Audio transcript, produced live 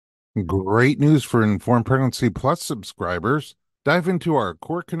Great news for Informed Pregnancy Plus subscribers. Dive into our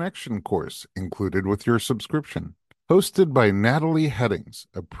Core Connection course included with your subscription. Hosted by Natalie Headings,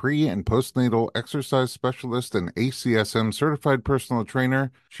 a pre and postnatal exercise specialist and ACSM certified personal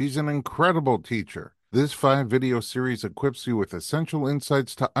trainer, she's an incredible teacher. This 5 video series equips you with essential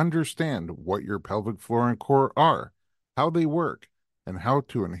insights to understand what your pelvic floor and core are, how they work, and how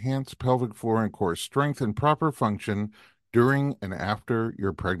to enhance pelvic floor and core strength and proper function during and after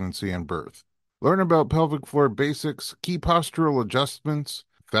your pregnancy and birth. Learn about pelvic floor basics, key postural adjustments,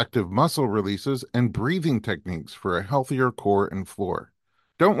 effective muscle releases, and breathing techniques for a healthier core and floor.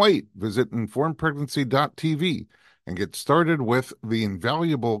 Don't wait. Visit informedpregnancy.tv and get started with the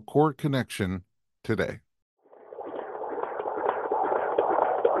invaluable Core Connection today.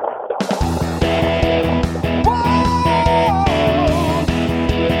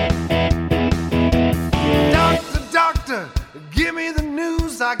 Give me the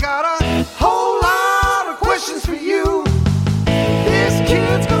news. I got a whole lot of questions for you. This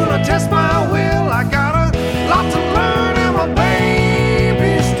kid's gonna test my will. I got a lot to learn and my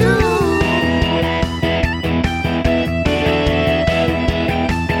baby's due.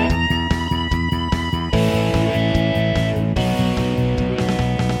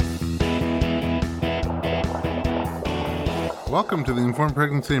 Welcome to the Informed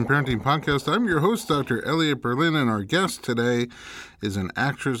Pregnancy and Parenting Podcast. I'm your host, Dr. Elliot Berlin, and our guest today is an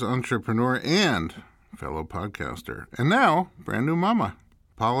actress, entrepreneur, and fellow podcaster. And now, brand new mama,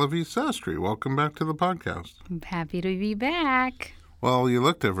 Pallavi Sastry. Welcome back to the podcast. I'm happy to be back. Well, you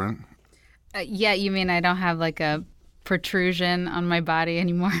look different. Yeah, you mean I don't have like a protrusion on my body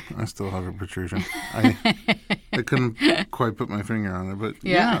anymore? I still have a protrusion. I couldn't quite put my finger on it, but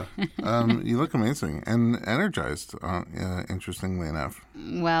you look amazing and energized, interestingly enough.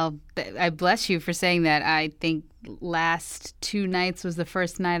 Well, I bless you for saying that. I think last 2 nights was the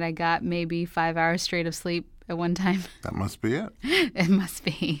first night I got maybe 5 hours straight of sleep at one time. That must be it. It must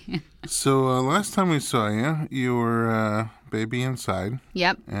be. So last time we saw you, you were baby inside.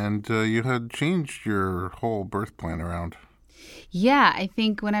 Yep. And you had changed your whole birth plan around. Yeah, I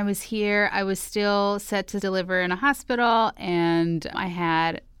think when I was here, I was still set to deliver in a hospital, and I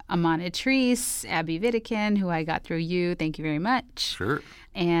had a monitress, Abby Vidikin, who I got through you. Thank you very much. Sure.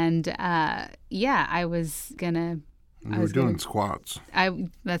 And I was gonna. You were doing squats.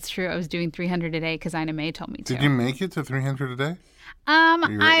 That's true. I was doing 300 a day because Ina May told me to. Did you make it to 300 a day?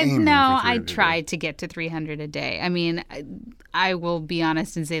 I tried to get to 300 a day. I mean, I will be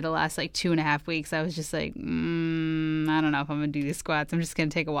honest and say the last like 2.5 weeks, I was just like, I don't know if I'm going to do these squats. I'm just going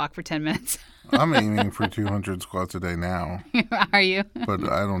to take a walk for 10 minutes. I'm aiming for 200 squats a day now. Are you? But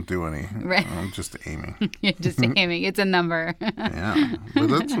I don't do any. Right. I'm just aiming. You're just aiming. It's a number. Yeah. But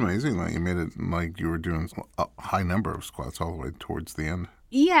that's amazing that you made it like you were doing a high number of squats all the way towards the end.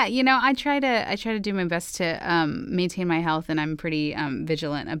 Yeah, I try to do my best to maintain my health, and I'm pretty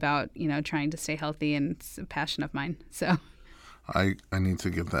vigilant about trying to stay healthy, and it's a passion of mine. So I need to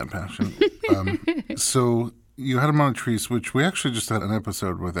get that passion. So you had a monitress, which we actually just had an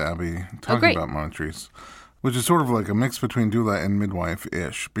episode with Abby talking about monitress, which is sort of like a mix between doula and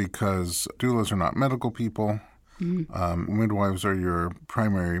midwife-ish, because doulas are not medical people. Mm-hmm. Midwives are your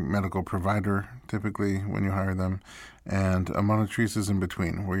primary medical provider, typically, when you hire them. And a monitress is in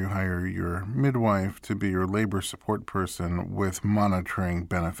between, where you hire your midwife to be your labor support person with monitoring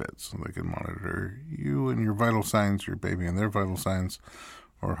benefits. They can monitor you and your vital signs, your baby and their vital signs,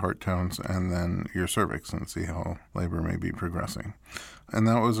 or heart tones, and then your cervix, and see how labor may be progressing. And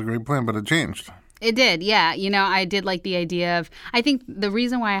that was a great plan, but it changed. It did, yeah. I did like the idea of, I think the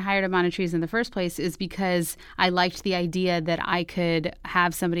reason why I hired a monitress in the first place is because I liked the idea that I could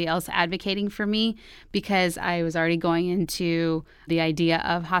have somebody else advocating for me, because I was already going into the idea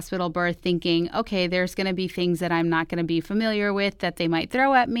of hospital birth thinking, okay, there's going to be things that I'm not going to be familiar with that they might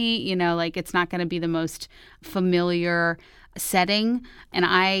throw at me, like it's not going to be the most familiar setting. And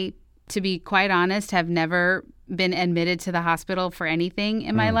I, to be quite honest, have never been admitted to the hospital for anything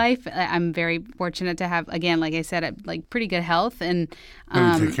in my life. I'm very fortunate to have, again, like I said, like pretty good health, and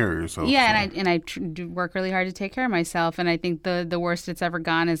you take care of yourself. Yeah, so. and I do work really hard to take care of myself. And I think the worst it's ever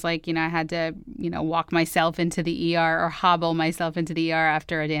gone is like I had to walk myself into the ER or hobble myself into the ER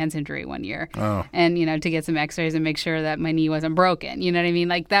after a dance injury one year, and to get some X-rays and make sure that my knee wasn't broken. You know what I mean?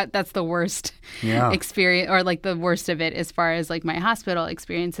 Like that's the worst experience, or like the worst of it as far as like my hospital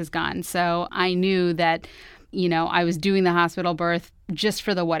experience has gone. So I knew that. I was doing the hospital birth just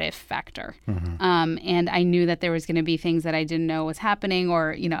for the what if factor. Mm-hmm. And I knew that there was going to be things that I didn't know was happening,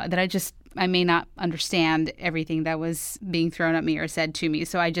 or, that I just I may not understand everything that was being thrown at me or said to me.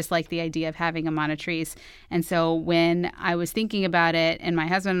 So I just like the idea of having a monitrese. And so when I was thinking about it and my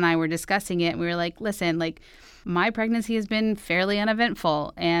husband and I were discussing it, we were like, listen, like, my pregnancy has been fairly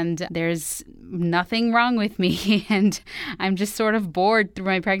uneventful and there's nothing wrong with me. And I'm just sort of bored through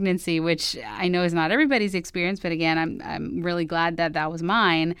my pregnancy, which I know is not everybody's experience. But again, I'm really glad that that was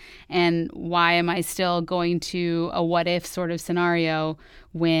mine. And why am I still going to a what if sort of scenario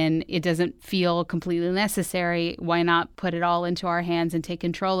when it doesn't feel completely necessary? Why not put it all into our hands and take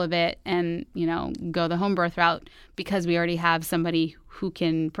control of it and, go the home birth route, because we already have somebody who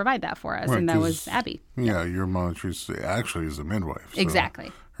can provide that for us. Right, and that was Abby. Yeah, your monitrese actually is a midwife. So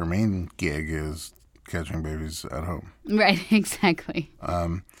Exactly. her main gig is catching babies at home. Right, exactly.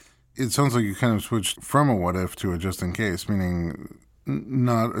 It sounds like you kind of switched from a what if to a just in case, meaning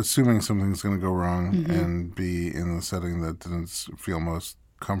not assuming something's going to go wrong and be in the setting that didn't feel most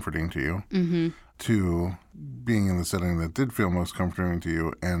comforting to you, to being in the setting that did feel most comforting to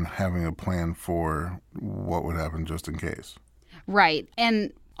you and having a plan for what would happen just in case. Right.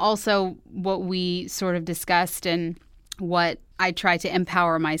 And also what we sort of discussed and what I tried to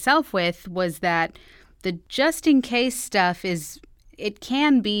empower myself with was that the just in case stuff it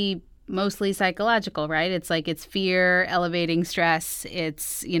can be mostly psychological, right? It's like it's fear, elevating stress.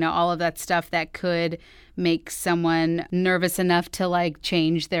 It's, all of that stuff that could make someone nervous enough to like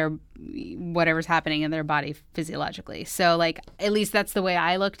change their whatever's happening in their body physiologically. So like at least that's the way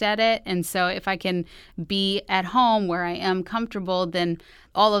I looked at it. And so if I can be at home where I am comfortable, then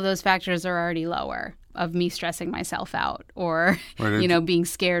all of those factors are already lower of me stressing myself out or, being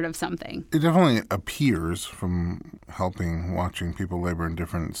scared of something. It definitely appears from watching people labor in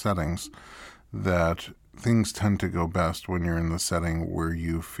different settings that things tend to go best when you're in the setting where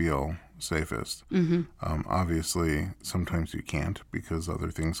you feel safest. Obviously, sometimes you can't because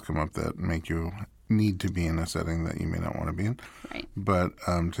other things come up that make you need to be in a setting that you may not want to be in. Right. But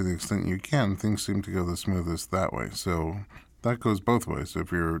to the extent you can, things seem to go the smoothest that way. So that goes both ways.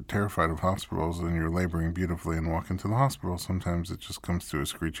 If you're terrified of hospitals and you're laboring beautifully and walk into the hospital, sometimes it just comes to a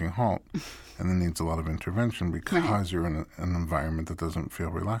screeching halt and then needs a lot of intervention because you're in an environment that doesn't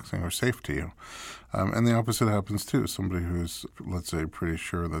feel relaxing or safe to you. And the opposite happens too. Somebody who's, let's say, pretty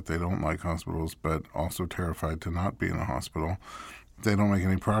sure that they don't like hospitals but also terrified to not be in a hospital, they don't make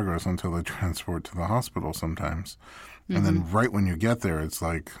any progress until they transport to the hospital sometimes. And then right when you get there, it's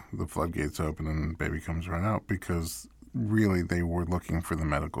like the floodgates open and baby comes right out because really they were looking for the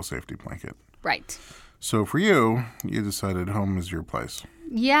medical safety blanket. Right. So for you decided home is your place.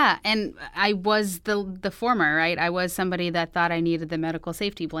 Yeah, and I was the former, right? I was somebody that thought I needed the medical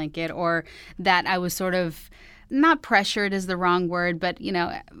safety blanket, or that I was sort of not pressured is the wrong word, but,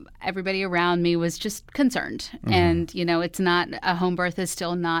 everybody around me was just concerned. And, it's not, a home birth is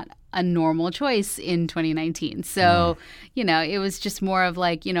still not a normal choice in 2019. So, it was just more of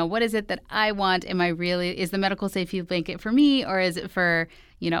like, what is it that I want? Is the medical safety blanket for me, or is it for,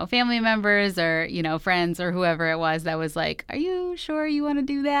 family members or, friends or whoever it was that was like, are you sure you want to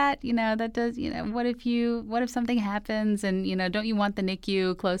do that? That does, what if something happens and, don't you want the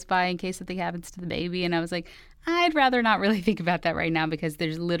NICU close by in case something happens to the baby? And I was like, I'd rather not really think about that right now because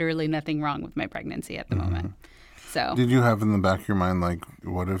there's literally nothing wrong with my pregnancy at the moment. So, did you have in the back of your mind, like,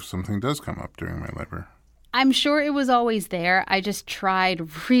 what if something does come up during my labor? I'm sure it was always there. I just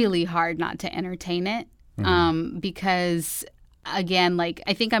tried really hard not to entertain it because, again, like,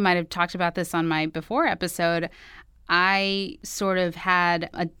 I think I might have talked about this on my before episode. I sort of had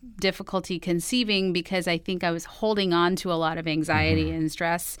a difficulty conceiving because I think I was holding on to a lot of anxiety and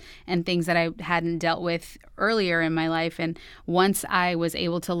stress and things that I hadn't dealt with earlier in my life. And once I was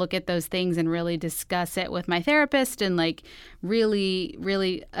able to look at those things and really discuss it with my therapist and like really,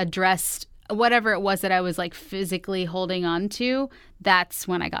 really addressed whatever it was that I was like physically holding on to, that's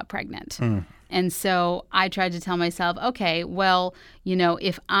when I got pregnant. And so I tried to tell myself, okay, well,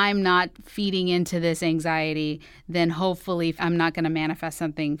 if I'm not feeding into this anxiety, then hopefully I'm not going to manifest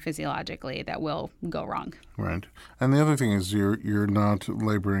something physiologically that will go wrong. Right. And the other thing is you're not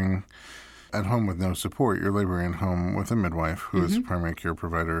laboring at home with no support. You're laboring at home with a midwife who is a primary care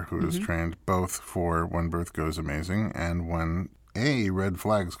provider who is trained both for when birth goes amazing and when red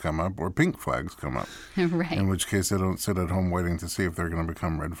flags come up or pink flags come up. Right. In which case they don't sit at home waiting to see if they're going to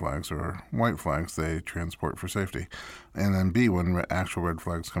become red flags or white flags. They transport for safety. And then B, when actual red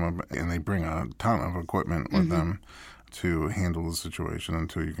flags come up, and they bring a ton of equipment with them to handle the situation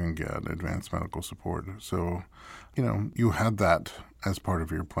until you can get advanced medical support. So, you had that as part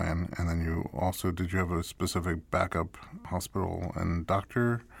of your plan. And then you also, did you have a specific backup hospital and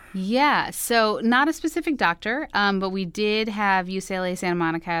doctor Yeah, so not a specific doctor, but we did have UCLA Santa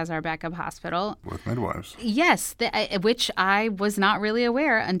Monica as our backup hospital. With midwives. Yes, which I was not really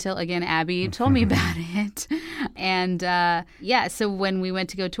aware until, again, Abby told me about it. And so when we went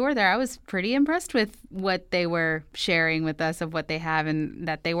to go tour there, I was pretty impressed with what they were sharing with us of what they have, and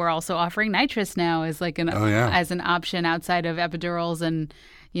that they were also offering nitrous now as like as an option outside of epidurals and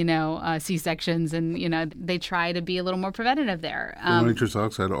C-sections, and, they try to be a little more preventative there. Nitrous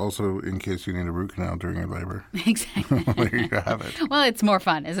oxide also in case you need a root canal during your labor. Exactly. There you have it. Well, it's more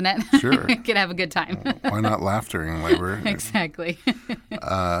fun, isn't it? Sure. You can have a good time. Why not laugh during labor? Exactly.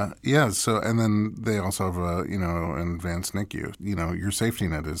 So, and then they also have an advanced NICU. Your safety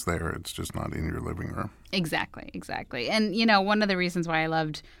net is there. It's just not in your living room. Exactly. And, one of the reasons why I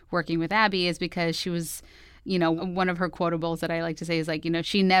loved working with Abby is because she was... one of her quotables that I like to say is like,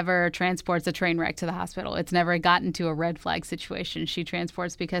 she never transports a train wreck to the hospital. It's never gotten to a red flag situation. She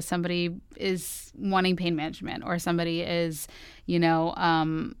transports because somebody is wanting pain management, or somebody is,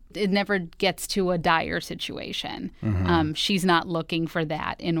 it never gets to a dire situation. Mm-hmm. She's not looking for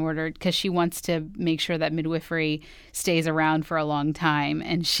that because she wants to make sure that midwifery stays around for a long time,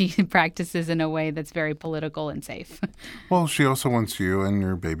 and she practices in a way that's very political and safe. Well, she also wants you and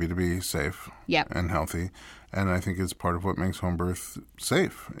your baby to be safe and healthy. And I think it's part of what makes home birth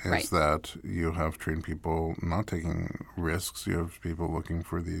safe is that you have trained people not taking risks. You have people looking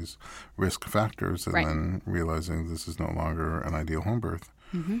for these risk factors and then realizing this is no longer an ideal home birth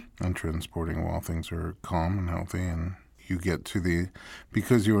and transporting while things are calm and healthy. And you get to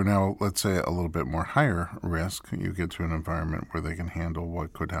because you are now, let's say, a little bit more higher risk, you get to an environment where they can handle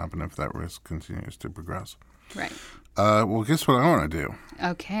what could happen if that risk continues to progress. Right. Well, guess what I want to do?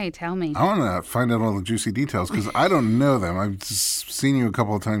 Okay, tell me. I want to find out all the juicy details because I don't know them. I've just seen you a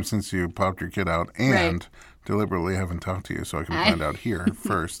couple of times since you popped your kid out and deliberately haven't talked to you so I can find out here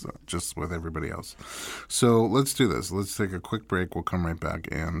first, just with everybody else. So let's do this. Let's take a quick break. We'll come right back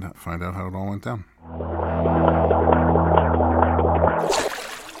and find out how it all went down.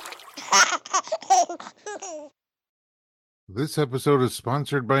 This episode is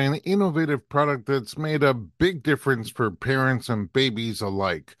sponsored by an innovative product that's made a big difference for parents and babies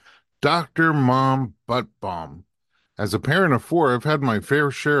alike. Dr. Mom Butt Balm. As a parent of 4, I've had my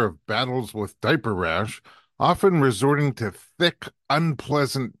fair share of battles with diaper rash, often resorting to thick,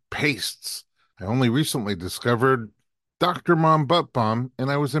 unpleasant pastes. I only recently discovered Dr. Mom Butt Balm,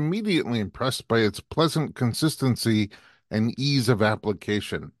 and I was immediately impressed by its pleasant consistency and ease of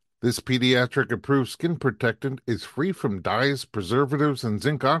application. This pediatric-approved skin protectant is free from dyes, preservatives, and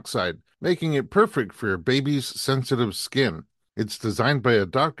zinc oxide, making it perfect for your baby's sensitive skin. It's designed by a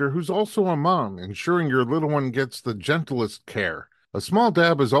doctor who's also a mom, ensuring your little one gets the gentlest care. A small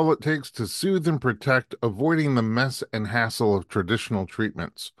dab is all it takes to soothe and protect, avoiding the mess and hassle of traditional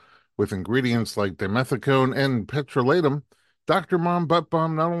treatments. With ingredients like dimethicone and petrolatum, Dr. Mom Butt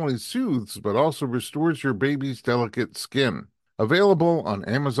Balm not only soothes, but also restores your baby's delicate skin. Available on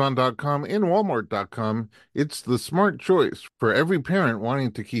Amazon.com and Walmart.com, it's the smart choice for every parent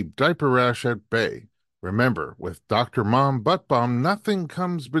wanting to keep diaper rash at bay. Remember, with Dr. Mom Butt Balm, nothing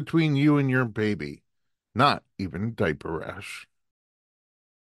comes between you and your baby. Not even diaper rash.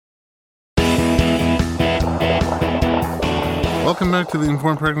 Welcome back to the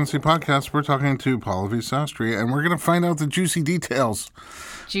Informed Pregnancy Podcast. We're talking to Pallavi Sastry, and we're going to find out the juicy details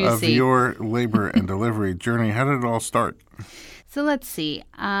of your labor and delivery journey. How did it all start? So let's see.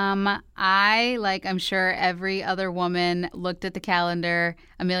 I, like I'm sure every other woman, looked at the calendar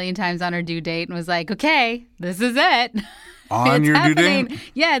a million times on her due date and was like, okay, this is it. On your due date?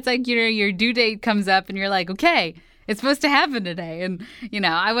 Yeah, it's like, your due date comes up and you're like, okay, it's supposed to happen today. And,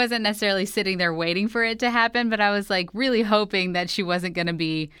 I wasn't necessarily sitting there waiting for it to happen, but I was like really hoping that she wasn't going to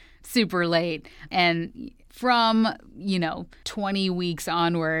be super late. And from, 20 weeks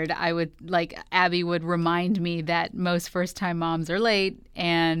onward, Abby would remind me that most first-time moms are late,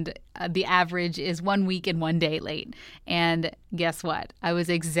 and the average is 1 week and 1 day late. And guess what? I was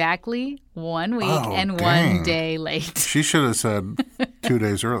exactly 1 week and 1 day late. She should have said 2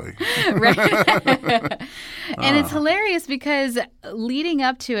 days early. Right. And it's hilarious because leading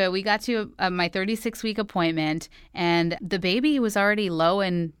up to it, we got to my 36-week appointment, and the baby was already low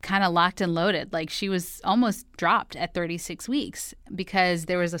and kind of locked and loaded. Like, she was almost dropped at 36 weeks because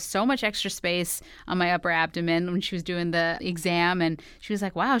there was so much extra space on my upper abdomen when she was doing the exam, and she was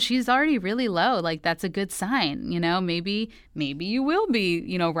like, wow, she's already really low. Like, that's a good sign. Maybe you will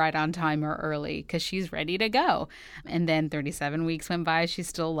be, right on time or early because she's ready to go. And then 37 weeks went by. She's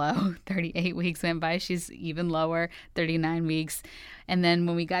still low. 38 weeks went by. She's even lower, 39 weeks. And then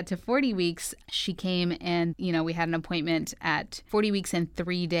when we got to 40 weeks, she came and, we had an appointment at 40 weeks and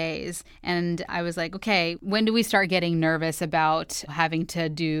 3 days. And I was like, okay, when do we start getting nervous about having to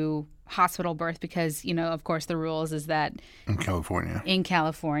do hospital birth? Because, of course, the rules is that in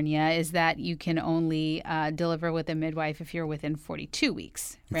California is that you can only deliver with a midwife if you're within 42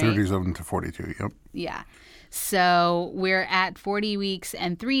 weeks, right? 37 to 42, yep. Yeah. So we're at 40 weeks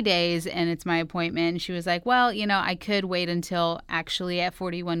and 3 days, and it's my appointment. She was like, well, I could wait until actually at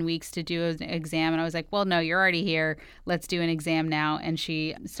 41 weeks to do an exam. And I was like, well, no, you're already here. Let's do an exam now. And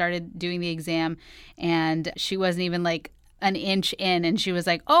she started doing the exam, and she wasn't even like an inch in, and she was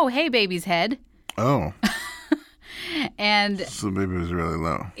like, oh, hey, baby's head. Oh. And so the baby was really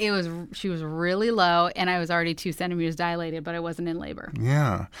low. She was really low, and I was already 2 centimeters dilated, but I wasn't in labor.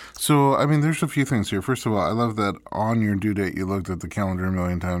 Yeah. So, there's a few things here. First of all, I love that on your due date, you looked at the calendar a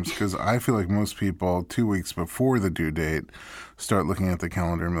million times, because I feel like most people 2 weeks before the due date start looking at the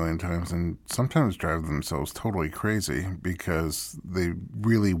calendar a million times and sometimes drive themselves totally crazy because they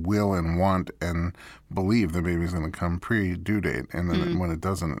really will and want and believe the baby's going to come pre-due date. And then when it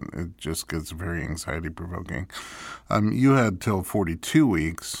doesn't, it just gets very anxiety-provoking. You had till 42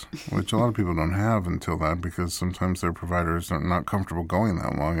 weeks, which a lot of people don't have until that because sometimes their providers are not comfortable going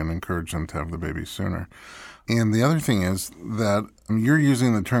that long and encourage them to have the baby sooner. And the other thing is that you're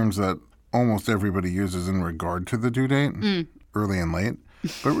using the terms that almost everybody uses in regard to the due date, early and late.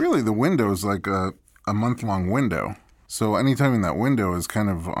 But really the window is like a month-long window. So anytime in that window is kind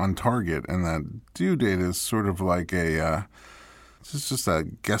of on target, and that due date is sort of like it's just a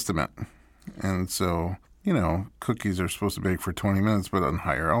guesstimate. And so, cookies are supposed to bake for 20 minutes, but on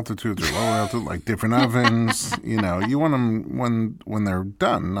higher altitudes or lower altitude, like different ovens, you want them when they're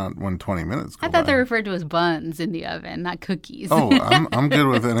done, not when 20 minutes go I thought by. they referred to as buns in the oven, not cookies. Oh, I'm good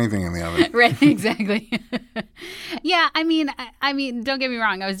with anything in the oven. Right, exactly. Yeah, I mean, don't get me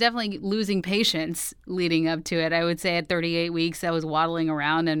wrong. I was definitely losing patience leading up to it. I would say at 38 weeks, I was waddling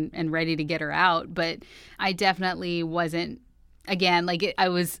around and ready to get her out. But I definitely wasn't, again, I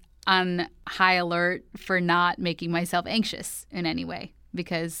was on high alert for not making myself anxious in any way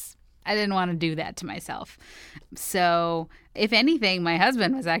because I didn't want to do that to myself. So if anything, my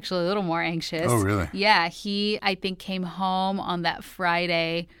husband was actually a little more anxious. Oh, really? Yeah, he, I think, came home on that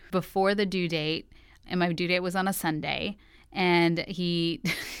Friday before the due date, and my due date was on a Sunday. And he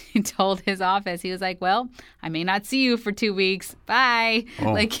told his office, he was like, well, I may not see you for 2 weeks. Bye.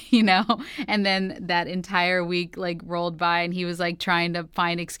 Oh. And then that entire week rolled by, and he was trying to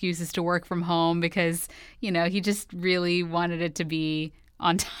find excuses to work from home because, he just really wanted it to be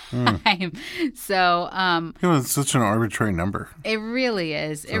on time. So, it's such an arbitrary number. It really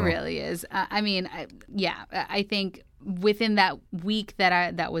is. So. It really is. I think within that week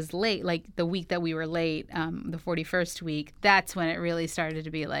that was late, the week that we were late, the 41st week, that's when it really started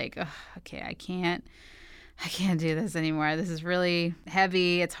to be okay, I can't do this anymore. This is really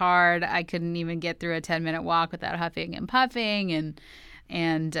heavy. It's hard. I couldn't even get through a 10-minute walk without huffing and puffing.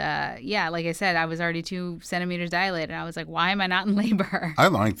 And like I said, I was already 2 centimeters dilated. I was like, why am I not in labor? I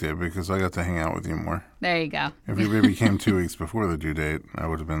liked it because I got to hang out with you more. There you go. If your baby came 2 weeks before the due date, I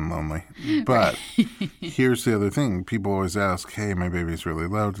would have been lonely. But here's the other thing. People always ask, hey, my baby's really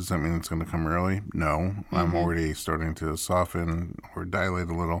low. Does that mean it's going to come early? No. I'm already starting to soften or dilate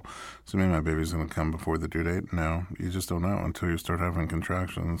a little. So maybe my baby's going to come before the due date? No. You just don't know until you start having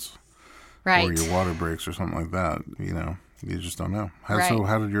contractions. Right. Or your water breaks or something like that, You just don't know. Right. So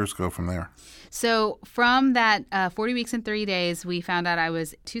how did yours go from there? So from that 40 weeks and 3 days, we found out I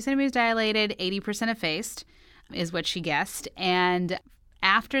was 2 centimeters dilated, 80% effaced is what she guessed. And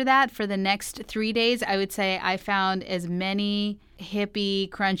after that, for the next 3 days, I would say I found as many hippie,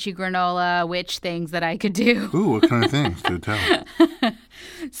 crunchy granola, witch things that I could do. Ooh, what kind of things? Do tell.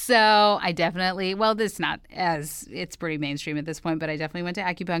 So I definitely, it's pretty mainstream at this point, but I definitely went to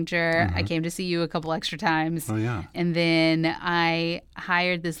acupuncture. Mm-hmm. I came to see you a couple extra times. Oh, yeah. And then I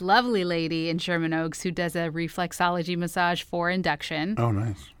hired this lovely lady in Sherman Oaks who does a reflexology massage for induction. Oh,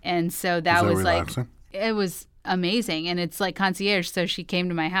 nice. And so that was relaxing? It was amazing. And it's concierge. So she came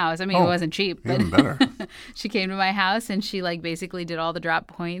to my house. I mean, it wasn't cheap, but even better. She came to my house and she basically did all the drop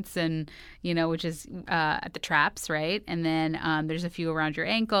points and, which is at the traps, right? And then there's a few around your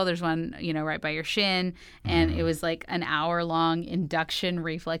ankle. There's one, right by your shin. And it was an hour-long induction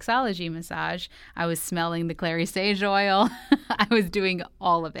reflexology massage. I was smelling the clary sage oil. I was doing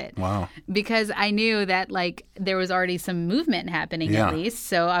all of it. Wow. Because I knew that there was already some movement happening at least.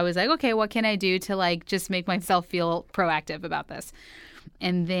 So I was like, okay, what can I do to just make myself feel proactive about this?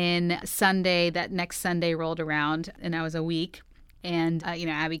 And then that next Sunday rolled around and I was a week. And,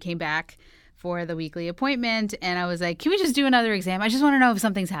 Abby came back for the weekly appointment, and I was like, can we just do another exam? I just want to know if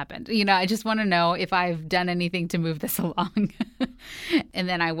something's happened. I just want to know if I've done anything to move this along. And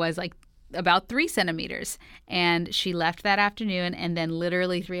then I was like about 3 centimeters, and she left that afternoon, and then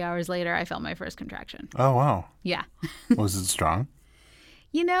literally 3 hours later, I felt my first contraction. Oh, wow. Yeah. Was it strong?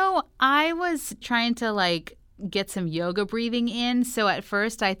 I was trying to get some yoga breathing in. So at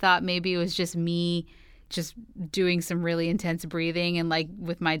first I thought maybe it was just me just doing some really intense breathing and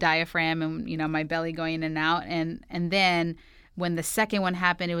with my diaphragm and, my belly going in and out. And then when the second one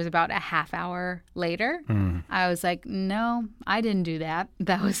happened, it was about a half hour later. I was like, no, I didn't do that.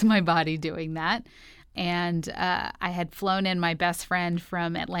 That was my body doing that. And I had flown in my best friend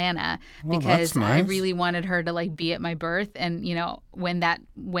from Atlanta because nice. I really wanted her to be at my birth. And, when that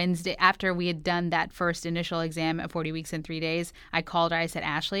Wednesday, after we had done that first initial exam at 40 weeks and 3 days, I called her. I said,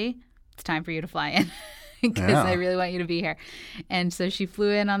 Ashley, it's time for you to fly in because I really want you to be here. And so she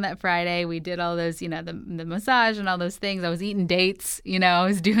flew in on that Friday. We did all those, the massage and all those things. I was eating dates, I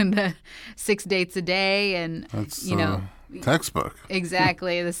was doing the 6 dates a day. And, That's textbook.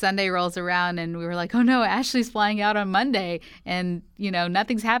 Exactly. The Sunday rolls around and we were like, oh no, Ashley's flying out on Monday and,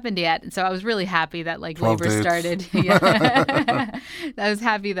 nothing's happened yet. And so I was really happy that labor dates. started. Yeah. I was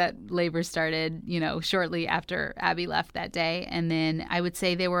happy that labor started, shortly after Abby left that day. And then I would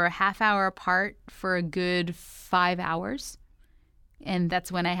say they were a half hour apart for a good 5 hours. And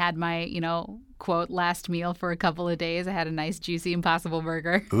that's when I had my, quote, last meal for a couple of days. I had a nice, juicy Impossible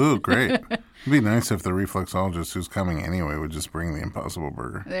Burger. Ooh, great. It'd be nice if the reflexologist who's coming anyway would just bring the Impossible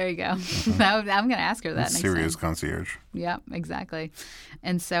Burger. There you go. I'm going to ask her that next time. Serious concierge. Yeah, exactly.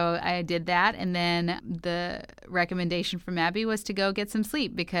 And so I did that. And then the recommendation from Abby was to go get some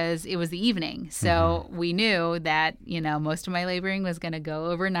sleep because it was the evening. So we knew that, most of my laboring was going to go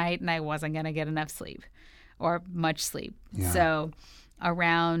overnight and I wasn't going to get enough sleep or much sleep. Yeah. So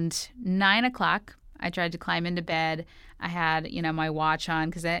around 9 o'clock, I tried to climb into bed. I had, my watch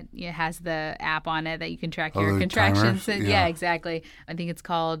on because it has the app on it that you can track your contractions. Yeah, exactly. I think it's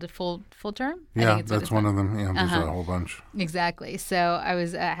called Full Term. Yeah, that's one of them. Yeah, there's a whole bunch. Exactly. So I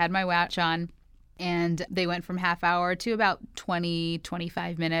was had my watch on. And they went from half hour to about 20,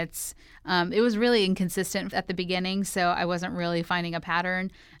 25 minutes. It was really inconsistent at the beginning, so I wasn't really finding a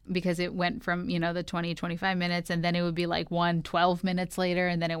pattern because it went from, the 20, 25 minutes, and then it would be 12 minutes later,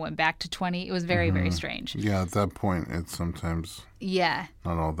 and then it went back to 20. It was very, very strange. Yeah, at that point, it's sometimes not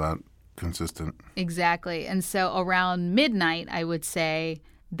all that consistent. Exactly. And so around midnight, I would say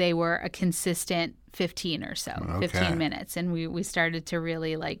they were a consistent 15 or so, 15 minutes. And we started to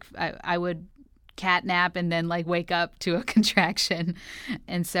really, I would cat nap and then wake up to a contraction.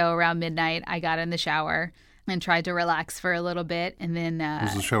 And so around midnight, I got in the shower and tried to relax for a little bit. And then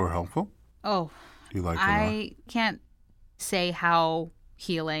was the shower helpful? Oh, you like I can't say how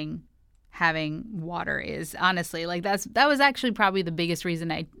healing having water is, honestly. That was actually probably the biggest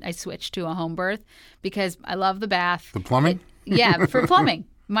reason I switched to a home birth because I love the bath. The plumbing? For plumbing.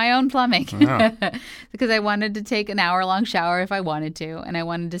 My own plumbing. Yeah. Because I wanted to take an hour-long shower if I wanted to, and I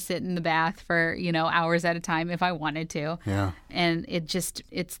wanted to sit in the bath for, hours at a time if I wanted to. Yeah. And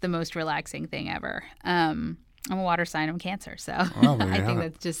it's the most relaxing thing ever. I'm a water sign. I'm Cancer, so I think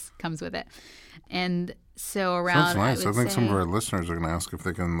that just comes with it. And so around... Sounds nice. I think some of our listeners are going to ask if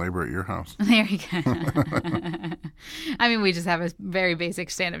they can labor at your house. There you go. I mean, we just have a very basic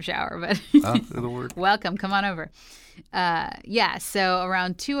stand-up shower, but... it'll work. Welcome. Come on over. So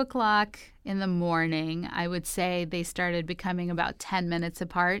around 2 o'clock in the morning, I would say they started becoming about 10 minutes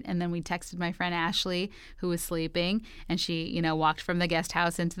apart. And then we texted my friend Ashley, who was sleeping, and she, walked from the guest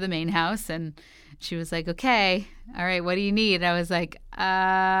house into the main house. And she was like, okay, all right, what do you need? I was like,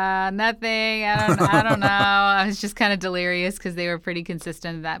 nothing. I don't know. I was just kind of delirious because they were pretty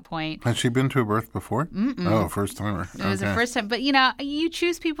consistent at that point. Had she been to a birth before? Mm-mm. Oh, first timer. It was the first time. But, you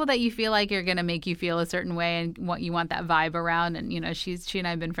choose people that you feel like are going to make you feel a certain way and you want that vibe around. And, she and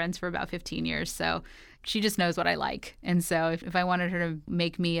I have been friends for about 15 years. So she just knows what I like. And so if I wanted her to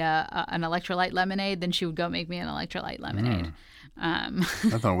make me an electrolyte lemonade, then she would go make me an electrolyte lemonade. I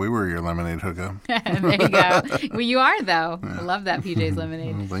thought we were your lemonade hookup. There you go. Well, you are, though. Yeah. I love that PJ's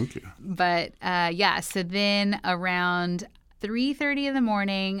lemonade. Well, thank you. But, so then around 3:30 in the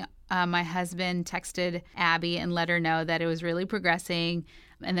morning, my husband texted Abby and let her know that it was really progressing.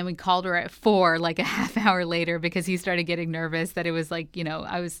 And then we called her at 4, a half hour later, because he started getting nervous that it was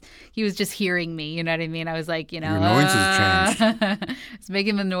he was just hearing me. You know what I mean? I was like, your noises changed. I was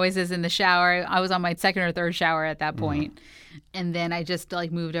making the noises in the shower. I was on my second or third shower at that point. And then I just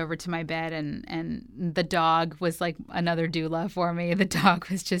moved over to my bed and the dog was like another doula for me. The dog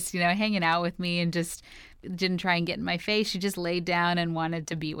was just, hanging out with me and just didn't try and get in my face. She just laid down and wanted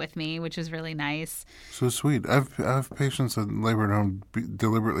to be with me, which was really nice. So sweet. I have patients that labor at home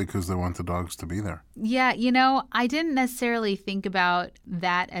deliberately because they want the dogs to be there. Yeah, I didn't necessarily think about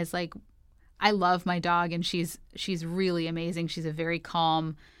that as like, I love my dog and she's really amazing. She's a very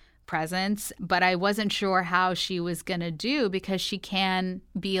calm presence, but I wasn't sure how she was going to do because she can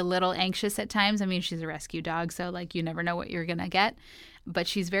be a little anxious at times. I mean, she's a rescue dog, so like you never know what you're going to get. But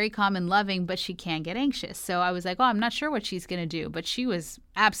she's very calm and loving, but she can get anxious. So I was like, I'm not sure what she's going to do. But she was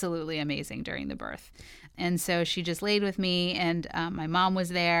absolutely amazing during the birth. And so she just laid with me, and my mom was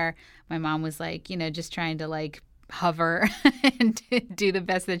there. My mom was like, just trying to like hover and do the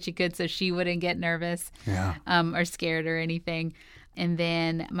best that she could so she wouldn't get nervous or scared or anything. And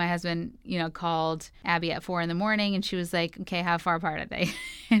then my husband, called Abby at 4 a.m. and she was like, okay, how far apart are they?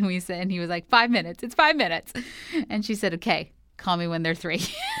 And he was like, 5 minutes. It's 5 minutes. And she said, okay, call me when they're 3.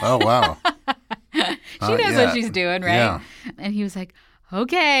 Oh, wow. She knows what she's doing, right? Yeah. And he was like,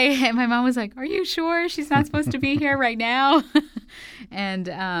 okay. And my mom was like, are you sure she's not supposed to be here right now? And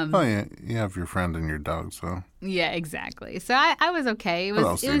yeah, you have your friend and your dog, so. Yeah, exactly. So I was okay. It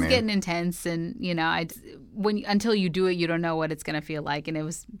was getting intense, and until you do it, you don't know what it's going to feel like, and it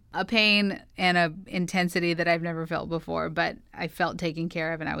was a pain and a intensity that I've never felt before. But I felt taken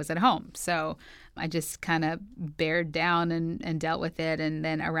care of, and I was at home, so I just kind of bared down and dealt with it. And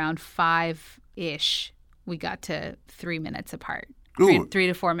then around 5-ish, we got to 3 minutes apart. Ooh. 3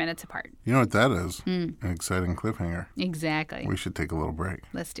 to 4 minutes apart. You know what that is? An exciting cliffhanger. Exactly. We should take a little break.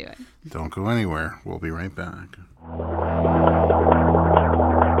 Let's do it. Don't go anywhere. We'll be right back.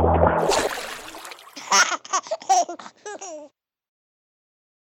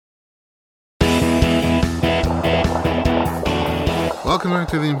 Welcome back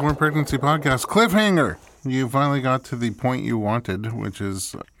to the Informed Pregnancy Podcast. Cliffhanger! You finally got to the point you wanted, which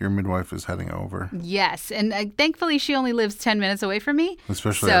is your midwife is heading over. Yes, and thankfully she only lives 10 minutes away from me.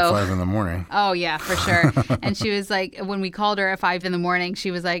 Especially at 5 a.m. Oh, yeah, for sure. And she was like, when we called her at 5 a.m,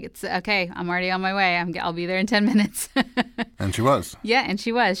 she was like, it's okay, I'm already on my way. I'll be there in 10 minutes. And she was. Yeah, and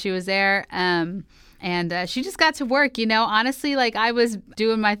she was. She was there. And she just got to work, honestly, like I was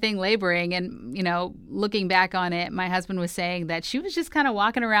doing my thing laboring and, looking back on it, my husband was saying that she was just kind of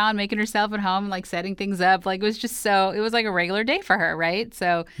walking around, making herself at home, like setting things up. Like it was like a regular day for her, right?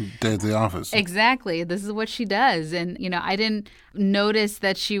 So day at the office. Exactly. This is what she does. And, I didn't notice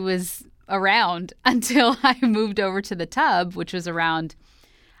that she was around until I moved over to the tub, which was around,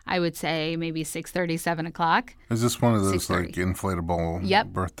 I would say maybe 6:30, 7 o'clock. Is this one of those like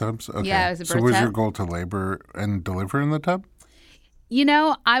inflatable birth tubs? Okay. Yeah, it was a birth tub. So was your goal to labor and deliver in the tub?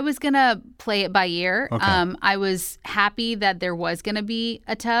 I was going to play it by ear. Okay. I was happy that there was going to be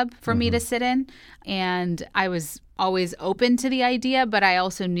a tub for me to sit in. And I was always open to the idea, but I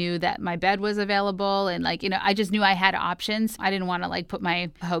also knew that my bed was available. And I just knew I had options. I didn't want to put my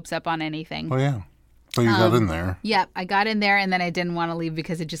hopes up on anything. Oh, yeah. So you got in there. Yeah, I got in there, and then I didn't want to leave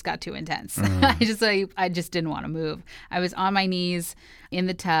because it just got too intense. I just didn't want to move. I was on my knees in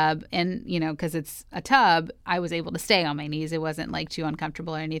the tub, and because it's a tub, I was able to stay on my knees. It wasn't too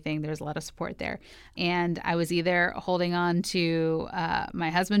uncomfortable or anything. There was a lot of support there, and I was either holding on to my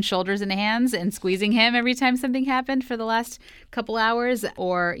husband's shoulders and hands and squeezing him every time something happened for the last couple hours,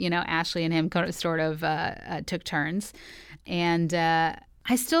 or Ashley and him sort of took turns, and.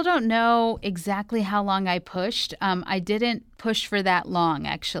 I still don't know exactly how long I pushed. I didn't push for that long,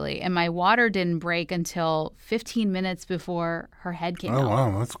 actually. And my water didn't break until 15 minutes before her head came out. Oh,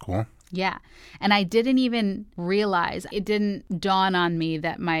 wow. That's cool. Yeah. And I didn't even realize, it didn't dawn on me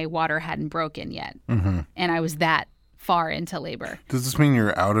that my water hadn't broken yet. Mm-hmm. And I was that far into labor. Does this mean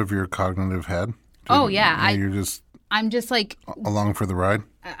you're out of your cognitive head? I'm just along for the ride?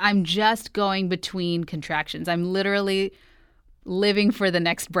 I'm just going between contractions. I'm literally living for the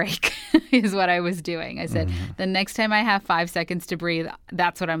next break is what I was doing. I said, the next time I have 5 seconds to breathe,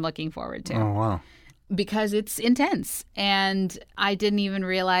 that's what I'm looking forward to. Oh, wow. Because it's intense. And I didn't even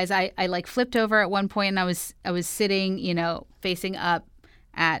realize, I flipped over at one point and I was sitting, facing up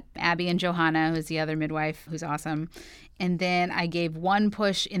at Abby and Johanna, who's the other midwife, who's awesome. And then I gave one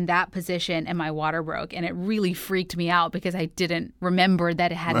push in that position and my water broke. And it really freaked me out because I didn't remember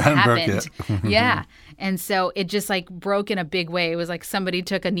that it hadn't happened. Yeah. And so it just broke in a big way. It was like somebody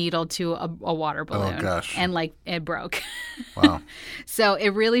took a needle to a water balloon. Oh, gosh. And it broke. Wow. So it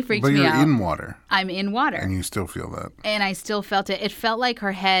really freaked me out. But you're in water. I'm in water. And you still feel that. And I still felt it. It felt like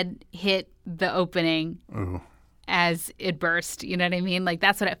her head hit the opening. Ooh. As it burst, you know what I mean?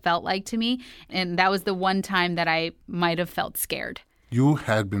 That's what it felt like to me. And that was the one time that I might have felt scared. You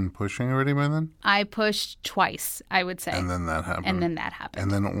had been pushing already by then? I pushed twice, I would say. And then that happened. And then that happened.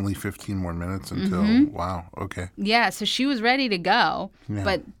 And then only 15 more minutes until, wow, okay. Yeah, so she was ready to go, Yeah.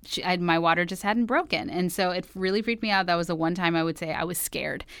 but my water just hadn't broken. And so it really freaked me out. That was the one time I would say I was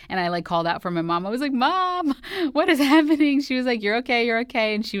scared. And I like called out for my mom. I was like, Mom, what is happening? She was like, you're okay.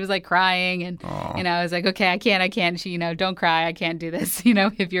 And she was like crying. And, I was like, okay, I can't. She, don't cry. I can't do this,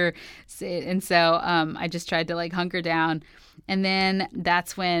 if you're, and so I just tried to like hunker down. And then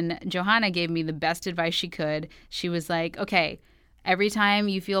that's when Johanna gave me the best advice she could. She was like, okay, every time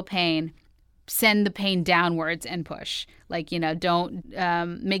you feel pain, send the pain downwards and push. Like, don't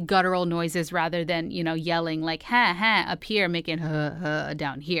make guttural noises rather than, yelling like, ha, ha, up here, making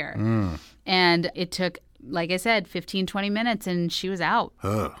down here. And it took, like I said, 15, 20 minutes and she was out.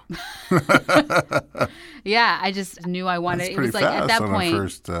 Yeah, I just knew I wanted it. It was like at that point.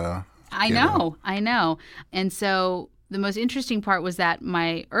 First, I know. And so the most interesting part was that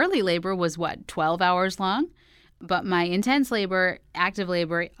my early labor was 12 hours long, but my intense labor, active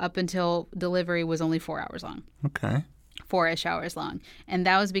labor, up until delivery was only 4 hours long. Okay. 4-ish hours long. And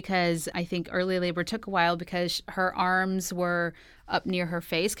that was because I think early labor took a while because her arms were up near her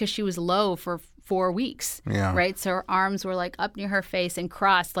face because she was low for 4 weeks. Yeah. Right? So her arms were like up near her face and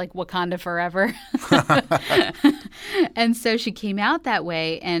crossed like Wakanda forever. And so she came out that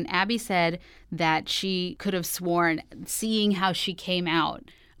way. And Abby said that she could have sworn, seeing how she came out,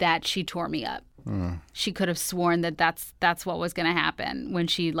 that she tore me up. She could have sworn that that's what was going to happen when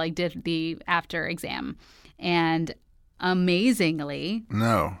she like did the after exam. And amazingly,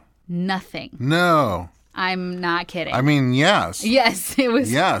 nothing. No. I'm not kidding. I mean, yes. Yes, it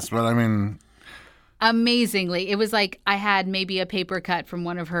was. Yes, but I mean, amazingly, it was like I had maybe a paper cut from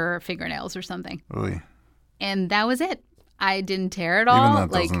one of her fingernails or something. Oy. And that was it. I didn't tear it all. Even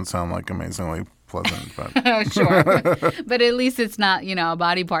that doesn't sound like amazingly pleasant, but sure. But at least it's not, a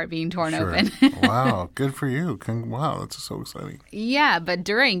body part being torn open. Wow, good for you. Wow, that's so exciting. Yeah, but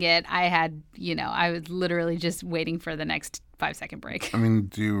during it, I had, I was literally just waiting for the next 5-second break. I mean,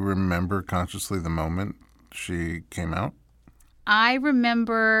 do you remember consciously the moment she came out? I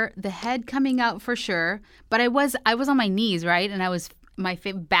remember the head coming out for sure, but I was on my knees, right? And my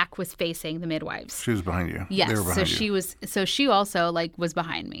back was facing the midwives. She was behind you. Yes. They were behind you. She also like was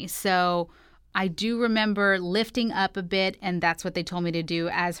behind me. So I do remember lifting up a bit, and that's what they told me to do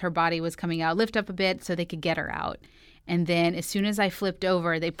as her body was coming out. Lift up a bit so they could get her out. And then as soon as I flipped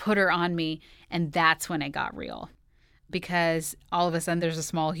over, they put her on me, and that's when it got real. Because all of a sudden there's a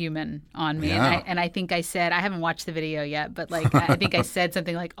small human on me. Yeah. And I think I said, I haven't watched the video yet, but like I think I said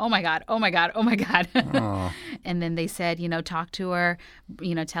something like, oh my God, oh my God, oh my God. And then they said, talk to her,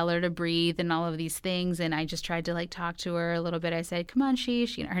 tell her to breathe and all of these things. And I just tried to like talk to her a little bit. I said, come on,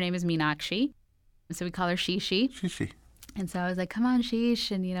 Sheesh. Her name is Meenakshi. So we call her Shishi. Shishi. And so I was like, come on,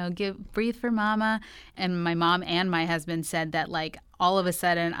 Sheesh, and, breathe for mama. And my mom and my husband said that like all of a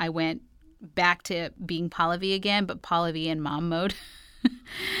sudden I went back to being Pallavi again, but Pallavi in mom mode.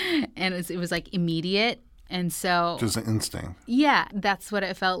 And it was like immediate. And so just an instinct. Yeah, that's what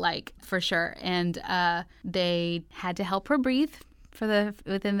it felt like for sure. And they had to help her breathe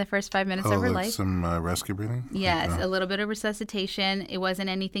within the first 5 minutes of her life. Some rescue breathing? Yes, a little bit of resuscitation. It wasn't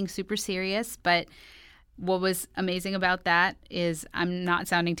anything super serious, but what was amazing about that is I'm not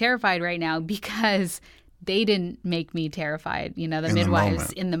sounding terrified right now because they didn't make me terrified. The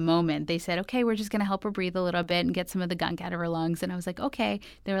midwives in the moment, they said, okay, we're just going to help her breathe a little bit and get some of the gunk out of her lungs. And I was like, okay.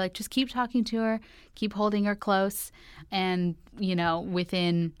 They were like, just keep talking to her, keep holding her close. And,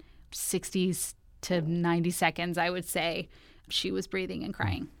 within 60 to 90 seconds, I would say, she was breathing and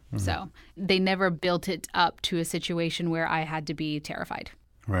crying. Mm-hmm. So they never built it up to a situation where I had to be terrified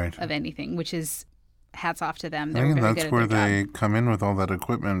of anything, which is hats off to them. They're very that's good where at their they job. come in with all that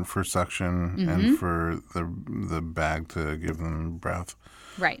equipment for suction and for the bag to give them breath.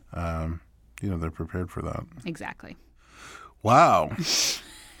 Right. They're prepared for that. Exactly. Wow.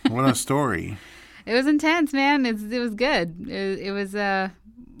 What a story. It was intense, man. It was good. It was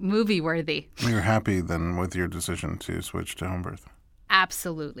movie worthy. You're happy then with your decision to switch to home birth?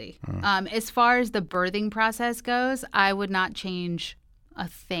 Absolutely. As far as the birthing process goes, I would not change a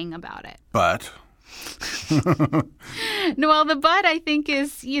thing about it. But no, well, the but I think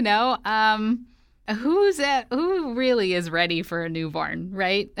is, who really is ready for a newborn,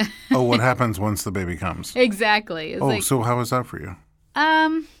 right? Oh, what happens once the baby comes? Exactly. It's so how was that for you?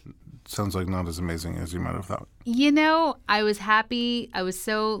 Sounds like not as amazing as you might have thought. I was happy. I was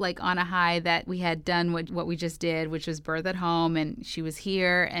so like on a high that we had done what we just did, which was birth at home, and she was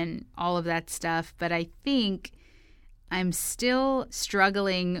here and all of that stuff. But I think I'm still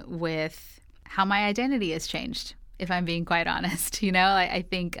struggling with how my identity has changed. if I'm being quite honest. I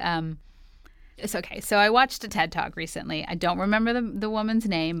think it's okay. So I watched a TED Talk recently. I don't remember the woman's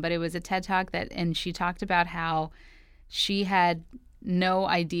name, but it was a TED Talk and she talked about how she had no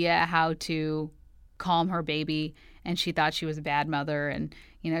idea how to calm her baby, and she thought she was a bad mother. And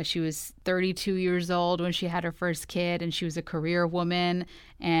she was 32 years old when she had her first kid, and she was a career woman,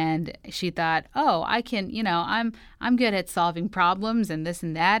 and she thought, oh, I can, I'm good at solving problems and this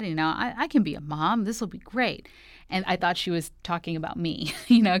and that. I can be a mom. This will be great. And I thought she was talking about me,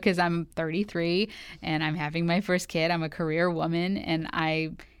 because I'm 33 and I'm having my first kid. I'm a career woman, and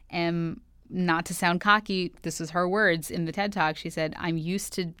I am, not to sound cocky, this was her words in the TED Talk. She said, I'm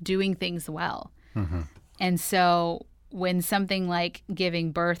used to doing things well. Mm-hmm. And so when something like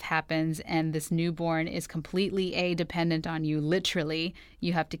giving birth happens and this newborn is completely dependent on you, literally,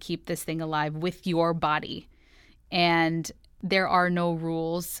 you have to keep this thing alive with your body. And there are no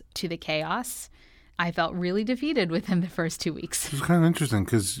rules to the chaos. I felt really defeated within the first 2 weeks. It's kind of interesting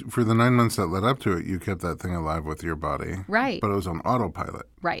because for the 9 months that led up to it, you kept that thing alive with your body. Right. But it was on autopilot.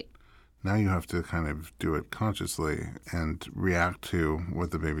 Right. Now you have to kind of do it consciously and react to what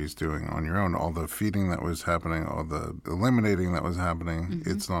the baby's doing on your own. All the feeding that was happening, all the eliminating that was happening,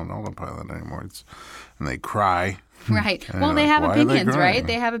 It's not on autopilot anymore. And they cry. Right. Well, they have opinions, right?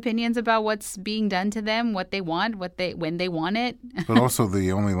 They have opinions about what's being done to them, what they want, when they want it. But also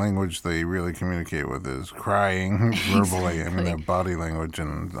the only language they really communicate with is crying verbally. Exactly. I mean, they have body language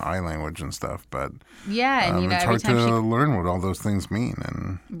and eye language and stuff. But yeah, and it's hard to learn what all those things mean.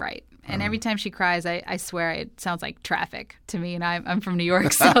 And right. And every time she cries, I swear it sounds like traffic to me. And I'm from New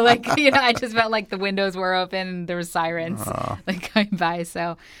York, so I just felt like the windows were open and there were sirens going by.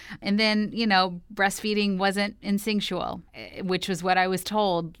 So, and then breastfeeding wasn't instinctual, which was what I was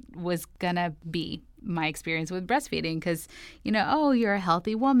told was gonna be my experience with breastfeeding, because you're a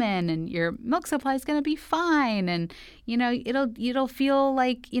healthy woman and your milk supply is going to be fine, and it'll feel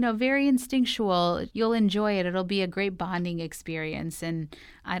like very instinctual. You'll enjoy it. It'll be a great bonding experience, and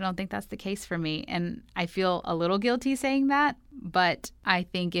I don't think that's the case for me. And I feel a little guilty saying that, but I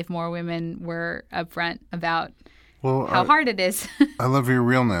think if more women were upfront about how hard it is. I love your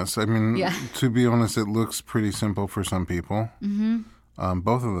realness. I mean, to be honest, it looks pretty simple for some people. Mm-hmm.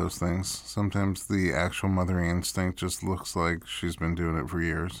 Both of those things. Sometimes the actual mothering instinct just looks like she's been doing it for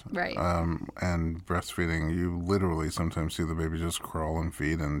years. Right. And breastfeeding, you literally sometimes see the baby just crawl and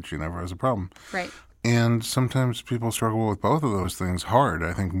feed, and she never has a problem. Right. And sometimes people struggle with both of those things hard,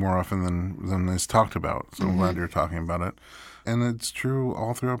 I think, more often than is talked about. So I'm glad you're talking about it. And it's true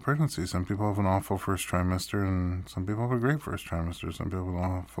all throughout pregnancy. Some people have an awful first trimester, and some people have a great first trimester. Some people have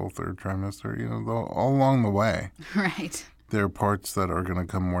an awful third trimester, all along the way. Right. There are parts that are going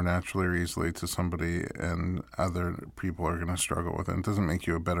to come more naturally or easily to somebody, and other people are going to struggle with it. It doesn't make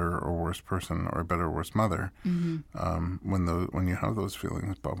you a better or worse person or a better or worse mother when you have those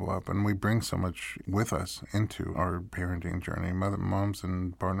feelings bubble up. And we bring so much with us into our parenting journey, moms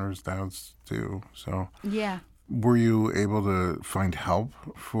and partners, dads too. So yeah. Were you able to find help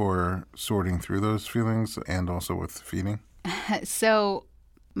for sorting through those feelings and also with feeding? So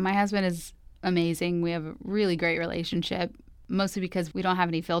my husband is amazing. We have a really great relationship, mostly because we don't have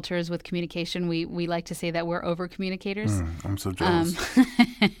any filters with communication. We like to say that we're over communicators. I'm so jealous.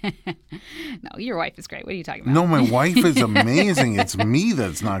 No, your wife is great. What are you talking about? No, my wife is amazing. It's me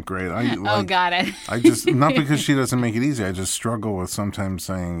that's not great. Got it. I just, not because she doesn't make it easy. I just struggle with sometimes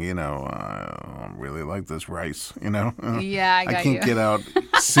saying, I really like this rice, Yeah, I can't get out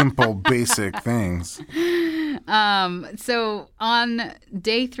simple, basic things. So on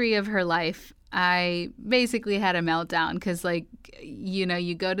day 3 of her life, I basically had a meltdown because,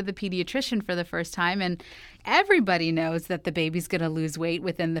 you go to the pediatrician for the first time, and everybody knows that the baby's going to lose weight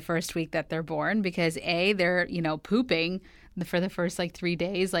within the first week that they're born because, they're, pooping for the first 3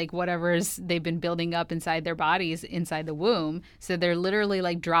 days, whatever's they've been building up inside their bodies inside the womb. So they're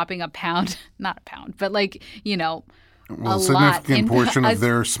literally dropping a pound, not a pound, but a significant portion of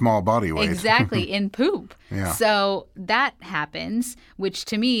their small body weight. Exactly, in poop. Yeah. So that happens, which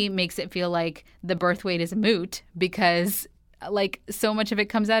to me makes it feel like the birth weight is a moot because so much of it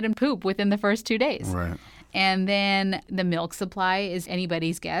comes out in poop within the first 2 days. Right. And then the milk supply is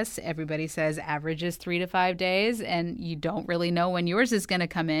anybody's guess. Everybody says average is 3 to 5 days, and you don't really know when yours is going to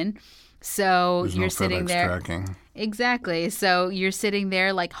come in. So There's you're no sitting FedEx there. Tracking. Exactly. So you're sitting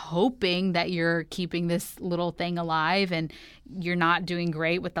there hoping that you're keeping this little thing alive, and you're not doing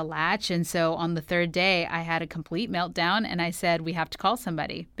great with the latch. And so on the 3rd day, I had a complete meltdown, and I said, we have to call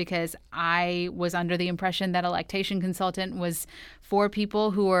somebody, because I was under the impression that a lactation consultant was for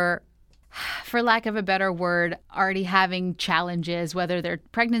people who are for lack of a better word, already having challenges, whether their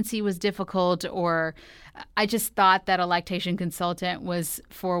pregnancy was difficult, or I just thought that a lactation consultant was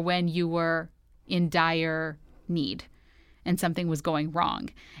for when you were in dire need and something was going wrong.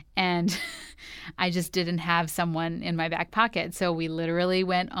 And I just didn't have someone in my back pocket. So we literally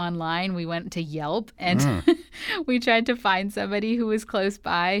went online. We went to Yelp and we tried to find somebody who was close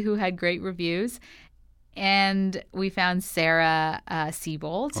by who had great reviews. And we found Sarah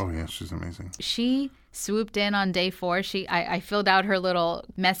Siebold. Oh, yeah, she's amazing. She swooped in on day 4. I filled out her little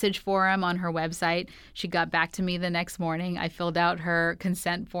message form on her website. She got back to me the next morning. I filled out her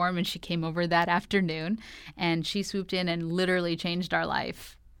consent form, and she came over that afternoon. And she swooped in and literally changed our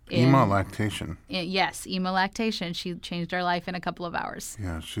life. Ema Lactation. Yes, Ema Lactation. She changed our life in a couple of hours.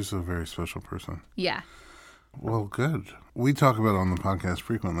 Yeah, she's a very special person. Yeah. Well, good. We talk about on the podcast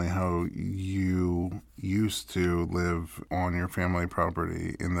frequently how you used to live on your family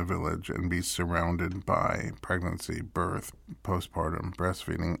property in the village and be surrounded by pregnancy, birth, postpartum,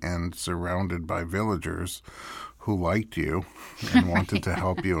 breastfeeding, and surrounded by villagers who liked you and wanted to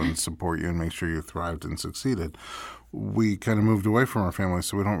help you and support you and make sure you thrived and succeeded. We kind of moved away from our family,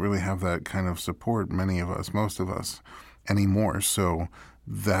 so we don't really have that kind of support, many of us, most of us, anymore. So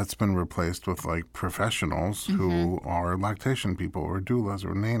that's been replaced with like professionals who are lactation people or doulas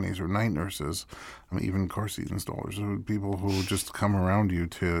or nannies or night nurses, even car seat installers, or people who just come around you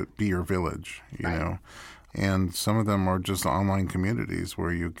to be your village, you know. And some of them are just online communities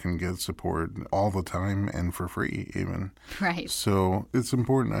where you can get support all the time and for free even. Right. So it's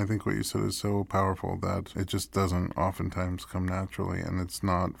important. I think what you said is so powerful that it just doesn't oftentimes come naturally. And it's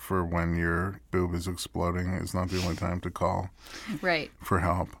not for when your boob is exploding. It's not the only time to call for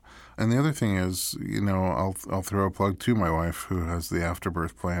help. And the other thing is, you know, I'll throw a plug to my wife who has the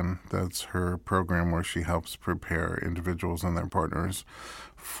Afterbirth Plan. That's her program where she helps prepare individuals and their partners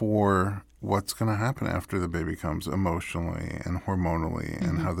for what's going to happen after the baby comes emotionally and hormonally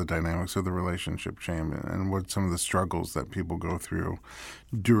and how the dynamics of the relationship change and what some of the struggles that people go through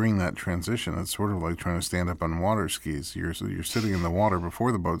during that transition. It's sort of like trying to stand up on water skis. You're sitting in the water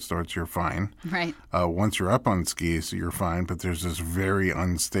before the boat starts, you're fine. Right. Once you're up on skis, you're fine, but there's this very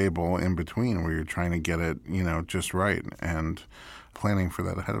unstable in between where you're trying to get it, you know, just right. And planning for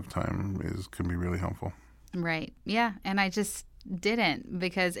that ahead of time can be really helpful. Right. Yeah. And I just didn't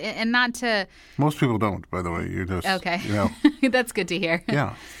because, and not to... Most people don't, by the way. You just... Okay. You know. That's good to hear.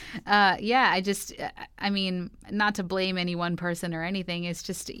 Yeah. I mean, not to blame any one person or anything. It's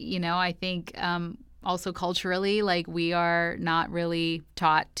just, you know, I think also culturally, like we are not really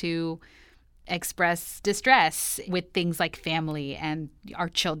taught to express distress with things like family and our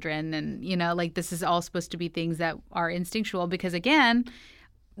children. And, you know, like this is all supposed to be things that are instinctual because, again,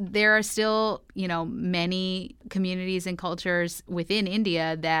 there are still, you know, many communities and cultures within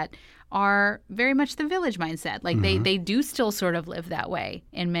India that are very much the village mindset. Like they do still sort of live that way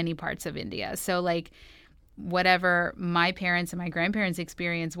in many parts of India. So like whatever my parents and my grandparents'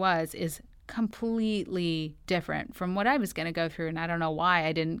 experience is completely different from what I was going to go through. And I don't know why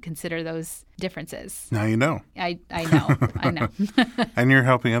I didn't consider those differences. Now you know. I know. I know. And you're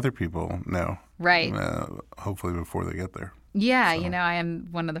helping other people know. Right. Hopefully before they get there. Yeah, so. You know, I am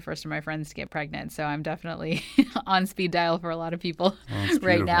one of the first of my friends to get pregnant, so I'm definitely on speed dial for a lot of people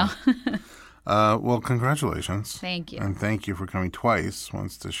right now. Well, congratulations. Thank you. And thank you for coming twice,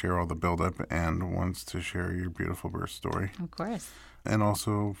 once to share all the buildup and once to share your beautiful birth story. Of course. And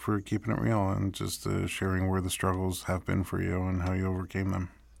also for keeping it real and just sharing where the struggles have been for you and how you overcame them.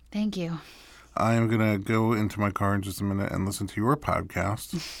 Thank you. I am going to go into my car in just a minute and listen to your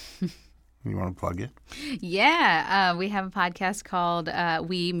podcast. You want to plug it? Yeah. We have a podcast called,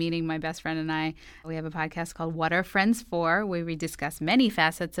 we, meaning my best friend and I, we have a podcast called What Are Friends For?, where we discuss many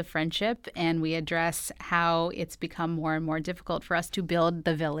facets of friendship and we address how it's become more and more difficult for us to build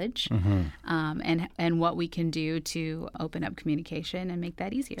the village and what we can do to open up communication and make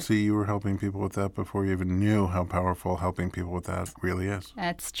that easier. See, you were helping people with that before you even knew how powerful helping people with that really is.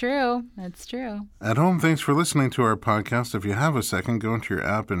 That's true. That's true. At home, thanks for listening to our podcast. If you have a second, go into your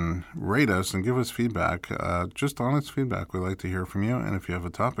app and rate us and give us feedback. Just honest feedback. We like to hear from you. And if you have a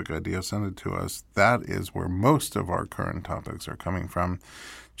topic idea, send it to us. That is where most of our current topics are coming from.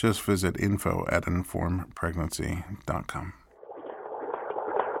 Just visit info@informedpregnancy.com.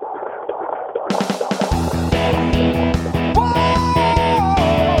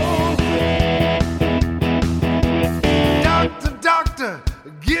 Doctor,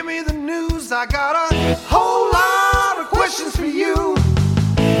 give me the news. I got a whole lot of questions for you.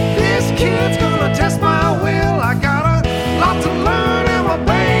 This kid's gonna test my will. I got a lot to learn and my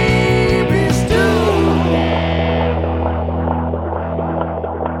baby's due.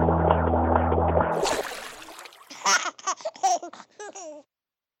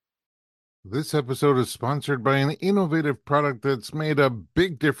 This episode is sponsored by an innovative product that's made a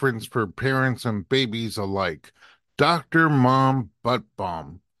big difference for parents and babies alike. Dr. Mom Butt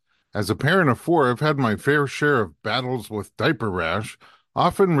Balm. As a parent of 4, I've had my fair share of battles with diaper rash,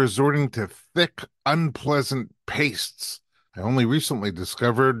 often resorting to thick, unpleasant pastes. I only recently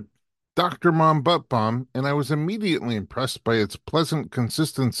discovered Dr. Mom Butt Balm, and I was immediately impressed by its pleasant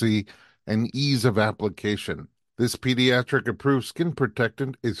consistency and ease of application. This pediatric-approved skin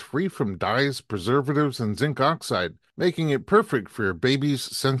protectant is free from dyes, preservatives, and zinc oxide, making it perfect for your baby's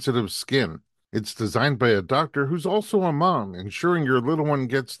sensitive skin. It's designed by a doctor who's also a mom, ensuring your little one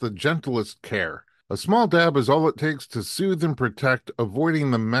gets the gentlest care. A small dab is all it takes to soothe and protect,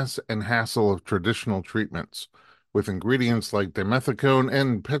 avoiding the mess and hassle of traditional treatments. With ingredients like dimethicone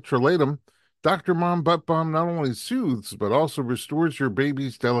and petrolatum, Dr. Mom Butt Balm not only soothes, but also restores your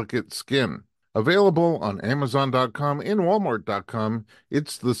baby's delicate skin. Available on Amazon.com and Walmart.com,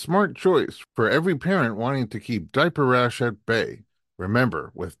 it's the smart choice for every parent wanting to keep diaper rash at bay.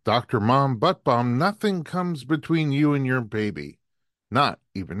 Remember, with Dr. Mom Butt Balm, nothing comes between you and your baby, not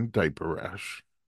even diaper rash.